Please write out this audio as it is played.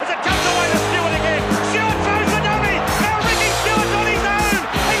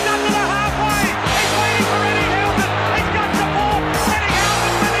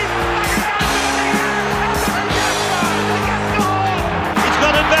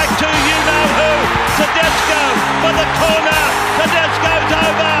Tedesco for the corner. Tedesco's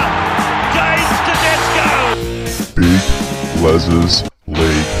over. James Tedesco. Big Les's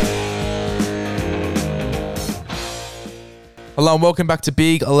League. Hello and welcome back to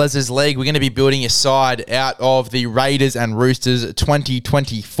Big Les's League. We're going to be building a side out of the Raiders and Roosters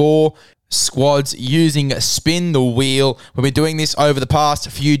 2024 squads using Spin the Wheel. We've been doing this over the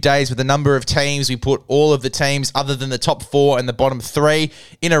past few days with a number of teams. We put all of the teams other than the top four and the bottom three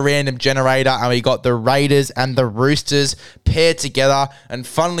in a random generator, and we got the Raiders and the Roosters paired together. And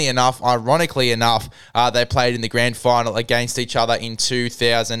funnily enough, ironically enough, they played in the grand final against each other in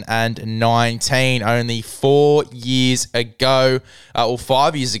 2019, only 4 years ago, or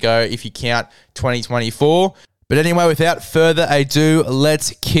 5 years ago if you count 2024. But anyway, without further ado,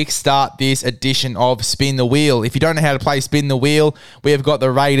 let's kickstart this edition of Spin the Wheel. If you don't know how to play Spin the Wheel, we have got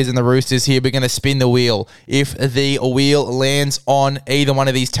the Raiders and the Roosters here. We're going to spin the wheel. If the wheel lands on either one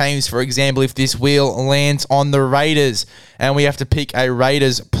of these teams, for example, if this wheel lands on the Raiders and we have to pick a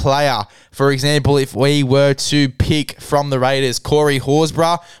Raiders player, for example, if we were to pick from the Raiders Corey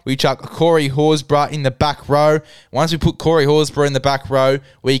Horsburgh, we chuck Corey Horsburgh in the back row. Once we put Corey Horsburgh in the back row,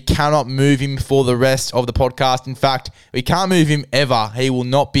 we cannot move him for the rest of the podcast. In fact, we can't move him ever. He will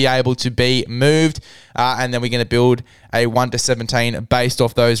not be able to be moved. And then we're going to build a 1 to 17 based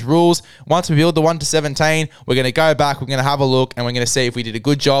off those rules. Once we build the 1 to 17, we're going to go back, we're going to have a look, and we're going to see if we did a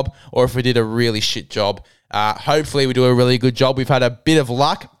good job or if we did a really shit job. Hopefully we do a really good job. We've had a bit of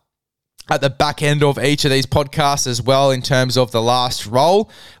luck at the back end of each of these podcasts as well in terms of the last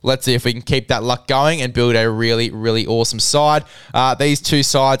roll. Let's see if we can keep that luck going and build a really, really awesome side. These two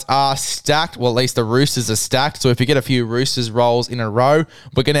sides are stacked. Well, at least the Roosters are stacked. So if you get a few Roosters rolls in a row,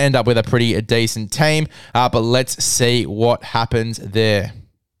 we're going to end up with a pretty decent team. But let's see what happens there.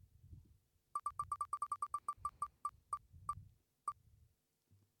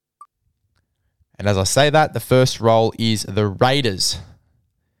 And as I say that, the first roll is the Raiders.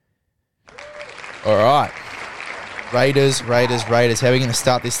 All right. Raiders. How are we going to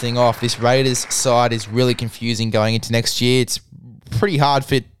start this thing off? This Raiders side is really confusing going into next year. It's pretty hard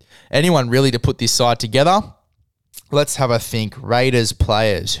for anyone really to put this side together. Let's have a think. Raiders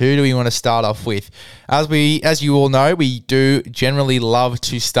players. Who do we want to start off with? As you all know, we do generally love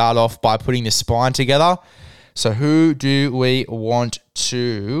to start off by putting the spine together. So who do we want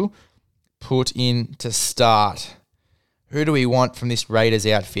to put in to start? Who do we want from this Raiders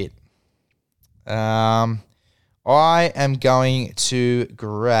outfit? I am going to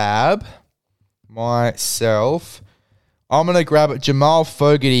grab myself. I'm going to grab Jamal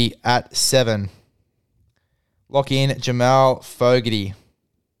Fogarty at 7. Lock in Jamal Fogarty.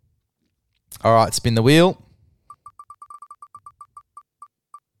 All right, spin the wheel.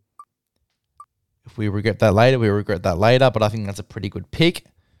 If we regret that later, we regret that later, but I think that's a pretty good pick.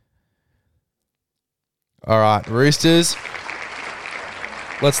 All right, Roosters.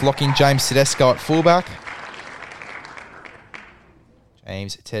 Let's lock in James Tedesco at fullback.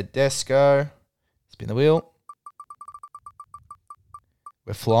 James Tedesco. Spin the wheel.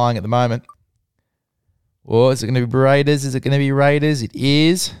 We're flying at the moment. Oh, is it going to be Raiders? Is it going to be Raiders? It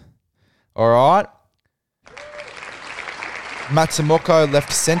is. All right. Matsumoto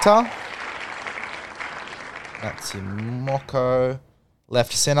left centre. Matsumoto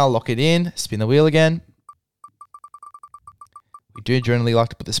left centre. Lock it in. Spin the wheel again. We do generally like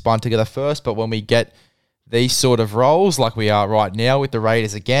to put the spine together first, but when we get these sort of rolls like we are right now with the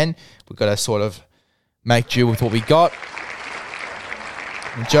Raiders again, we've got to sort of make do with what we got.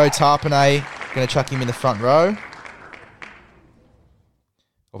 And Joe Tarpanay, going to chuck him in the front row.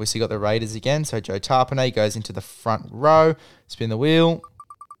 Obviously got the Raiders again, so Joe Tarpanay goes into the front row. Spin the wheel.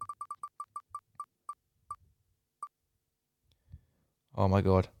 Oh my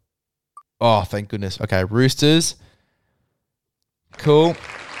God. Oh, thank goodness. Okay, Roosters. Cool.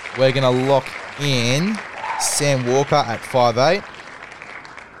 We're going to lock in Sam Walker at 5'8".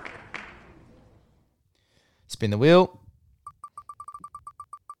 Spin the wheel.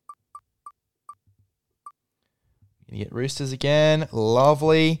 Going to get Roosters again.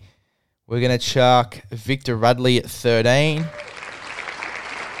 Lovely. We're going to chuck Victor Radley at 13.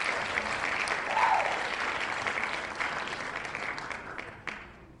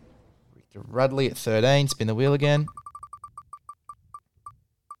 Victor Radley at 13. Spin the wheel again.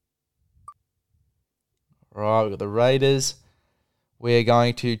 Right, we've got the Raiders. We're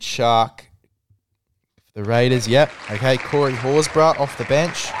going to chuck the Raiders. Yep. Okay, Corey Horsburgh off the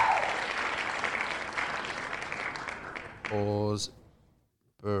bench.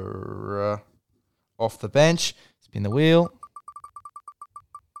 Horsburgh off the bench. Spin the wheel.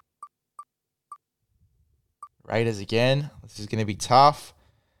 Raiders again. This is going to be tough.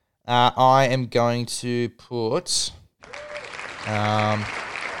 I am going to put...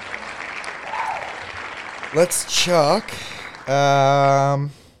 let's chuck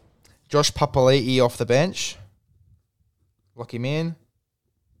Josh Papali'i off the bench. Lock him in.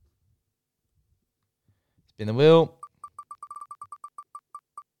 Spin the wheel.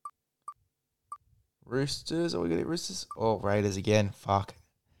 Roosters. Are we going to get Roosters? Oh, Raiders again. Fuck.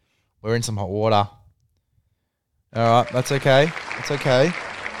 We're in some hot water. All right, that's okay. That's okay.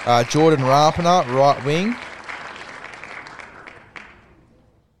 Jordan Rapana, right wing.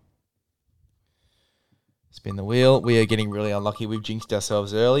 Spin the wheel. We are getting really unlucky. We've jinxed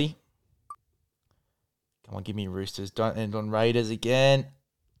ourselves early. Come on, give me Roosters. Don't end on Raiders again.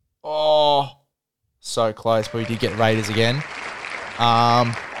 Oh, so close, but we did get Raiders again.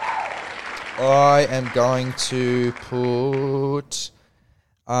 I am going to put...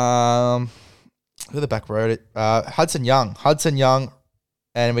 who the back row? Hudson Young. Hudson Young.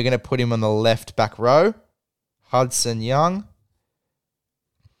 And we're going to put him on the left back row. Hudson Young.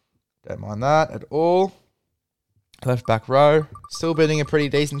 Don't mind that at all. Left back row. Still beating a pretty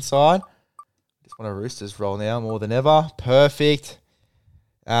decent side. Just want a Roosters roll now more than ever. Perfect.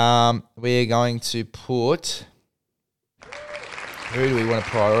 We're going to put... Who do we want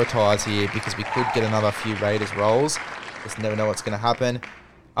to prioritise here? Because we could get another few Raiders rolls. Just never know what's going to happen.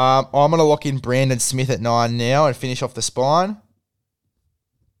 I'm going to lock in Brandon Smith at 9 now and finish off the spine.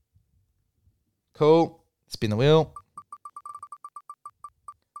 Cool. Spin the wheel.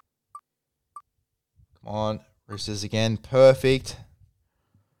 Come on. Roosters again. Perfect.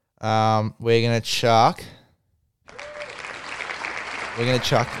 We're going to chuck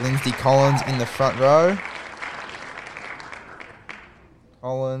Lindsay Collins in the front row.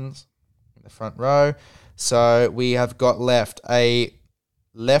 Collins in the front row. So we have got left a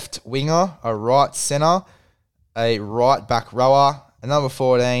left winger, a right centre, a right back rower, a number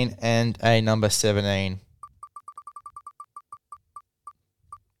 14, and a number 17.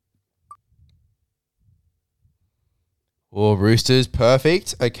 Oh, Roosters,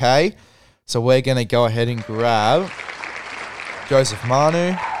 perfect. Okay, so we're going to go ahead and grab Joseph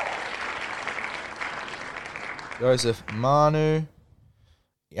Manu.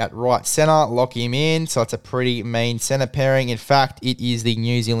 At right centre, lock him in. So it's a pretty main centre pairing. In fact, it is the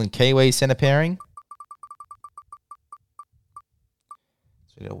New Zealand Kiwi centre pairing.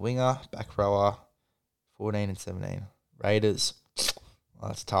 So we got a winger, back rower, 14 and 17. Raiders. Well,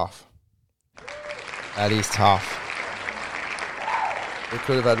 that's tough. That is tough. We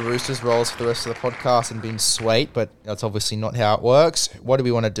could have had Roosters rolls for the rest of the podcast and been sweet, but that's obviously not how it works. What do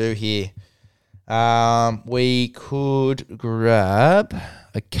we want to do here? We could grab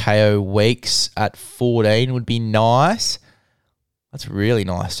a KO Weeks at 14 would be nice. That's really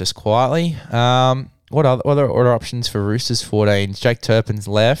nice, just quietly. What other options for Roosters 14? Jake Turpin's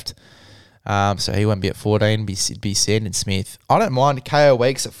left, so he won't be at 14. Be Sandon Smith. I don't mind KO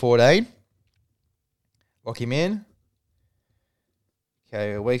Weeks at 14. Lock him in.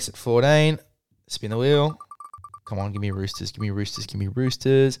 KO Weeks at 14. Spin the wheel. Come on, give me Roosters. Give me Roosters. Give me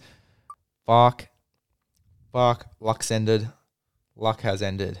Roosters. Fuck. Luck's ended. Luck has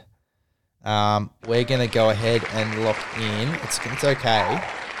ended. We're going to go ahead and lock in. It's okay.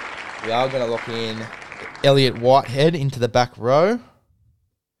 We are going to lock in Elliot Whitehead into the back row.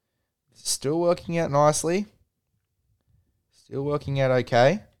 Still working out nicely. Still working out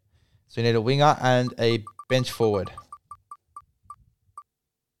okay. So we need a winger and a bench forward.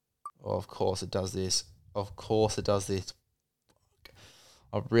 Oh, of course it does this. Of course it does this.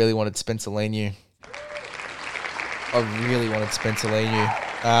 I really wanted Spencer Leniu.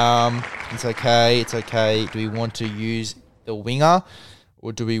 It's okay. It's okay. Do we want to use the winger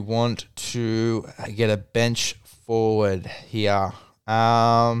or do we want to get a bench forward here?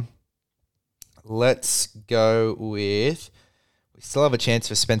 Let's go with... We still have a chance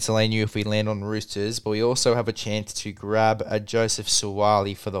for Spencer Leniu if we land on Roosters, but we also have a chance to grab a Joseph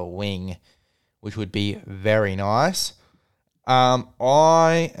Suwali for the wing, which would be very nice. Who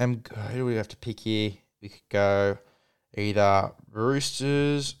do we have to pick here? We could go either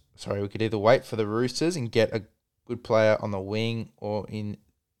Roosters. Sorry, we could either wait for the Roosters and get a good player on the wing or in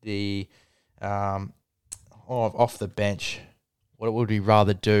the off the bench. What would we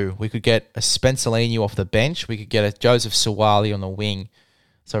rather do? We could get a Spencer Leniu off the bench. We could get a Joseph Suwali on the wing.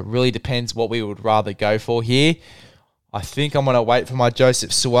 So it really depends what we would rather go for here. I think I'm going to wait for my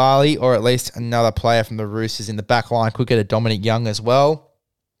Joseph Suwali or at least another player from the Roosters in the back line. Could get a Dominic Young as well.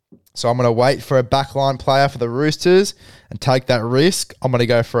 So I'm going to wait for a backline player for the Roosters and take that risk. I'm going to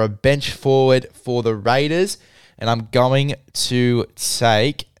go for a bench forward for the Raiders. And I'm going to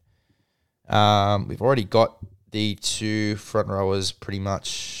take... we've already got the two front rowers pretty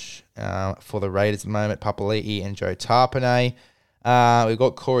much for the Raiders at the moment, Papali'i and Joe Tarpanay. We've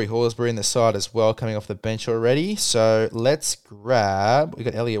got Corey Horsburgh in the side as well, coming off the bench already. So let's grab... We've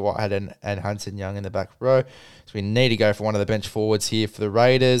got Elliot Whitehead and Hudson Young in the back row. So we need to go for one of the bench forwards here for the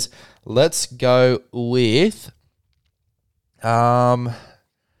Raiders. Let's go with... who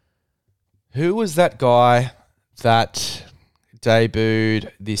was that guy that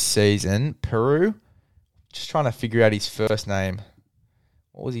debuted this season? Peru? Just trying to figure out his first name.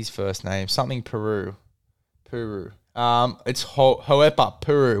 What was his first name? Something Peru. It's Hoepa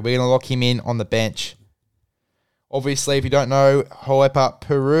Peru. We're going to lock him in on the bench. Obviously, if you don't know Hoepa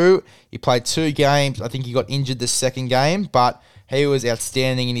Peru, he played 2 games. I think he got injured the second game, but he was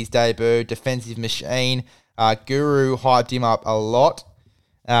outstanding in his debut. Defensive machine. Guru hyped him up a lot.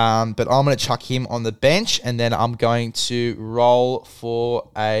 But I'm going to chuck him on the bench, and then I'm going to roll for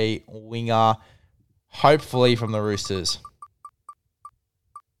a winger, hopefully from the Roosters.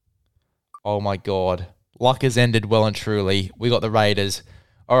 Oh my God. Luck has ended well and truly. We got the Raiders.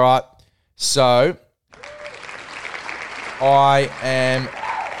 All right. So I am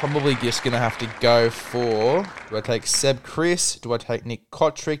probably just going to have to go for... Do I take Seb Chris? Do I take Nick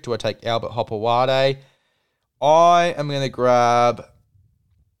Kotrick? Do I take Albert Hopewade? I am going to grab...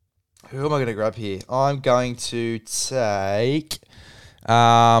 Who am I going to grab here? I'm going to take...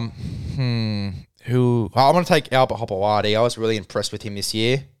 I'm going to take Albert Hopewade. I was really impressed with him this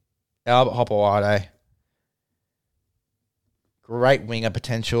year. Albert Hopewade. Great winger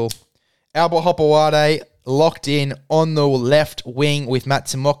potential. Albert Hopewade locked in on the left wing with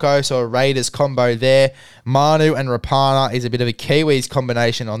Matsumoko, so a Raiders combo there. Manu and Rapana is a bit of a Kiwis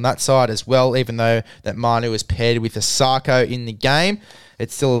combination on that side as well, even though that Manu is paired with Asako in the game.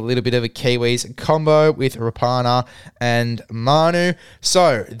 It's still a little bit of a Kiwis combo with Rapana and Manu.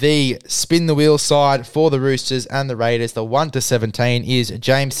 So the spin the wheel side for the Roosters and the Raiders, the 1-17 is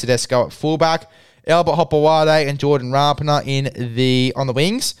James Tedesco at fullback, Albert Hopewade and Jordan Rapana on the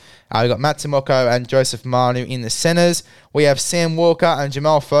wings. We've got Matsumoko and Joseph Manu in the centres. We have Sam Walker and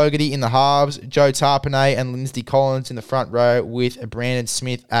Jamal Fogarty in the halves, Joe Tarpanay and Lindsay Collins in the front row with Brandon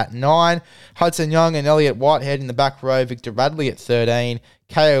Smith at 9, Hudson Young and Elliot Whitehead in the back row, Victor Radley at 13,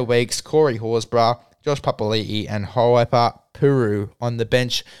 Ko Weeks, Corey Horsburgh, Josh Papali'i and Hoepa Peru on the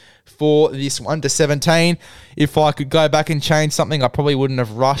bench for this 1-17. If I could go back and change something, I probably wouldn't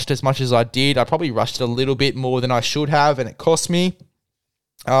have rushed as much as I did. I probably rushed a little bit more than I should have, and it cost me.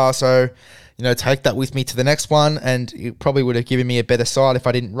 So, take that with me to the next one, and it probably would have given me a better side if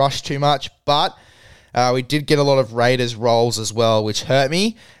I didn't rush too much. But we did get a lot of Raiders rolls as well, which hurt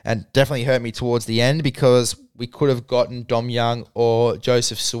me, and definitely hurt me towards the end, because we could have gotten Dom Young or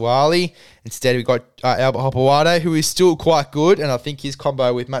Joseph Suwali. Instead, we got Albert Hopewade, who is still quite good, and I think his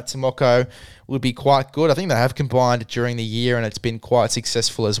combo with Matsumoko would be quite good. I think they have combined during the year, and it's been quite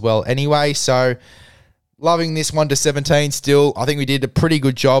successful as well anyway. So, loving this 1-17 still. I think we did a pretty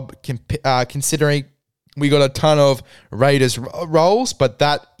good job considering we got a ton of Raiders rolls, but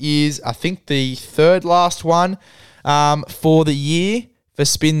that is, I think, the third last one for the year for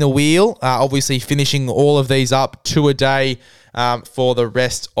Spin the Wheel. Obviously, finishing all of these up 2 a day for the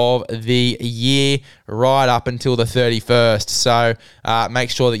rest of the year, right up until the 31st. So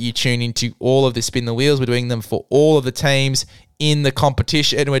make sure that you tune into all of the Spin the Wheels. We're doing them for all of the teams in the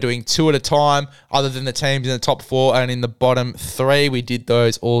competition. We're doing 2 at a time, other than the teams in the top 4 and in the bottom 3. We did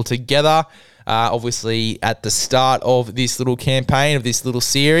those all together. Obviously at the start of this little campaign, of this little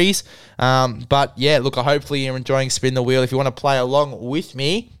series. But yeah, look, hopefully you're enjoying Spin the Wheel. If you want to play along with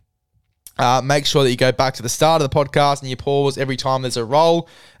me, make sure that you go back to the start of the podcast and you pause every time there's a roll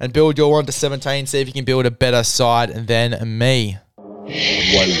and build your 1-17. See if you can build a better side than me.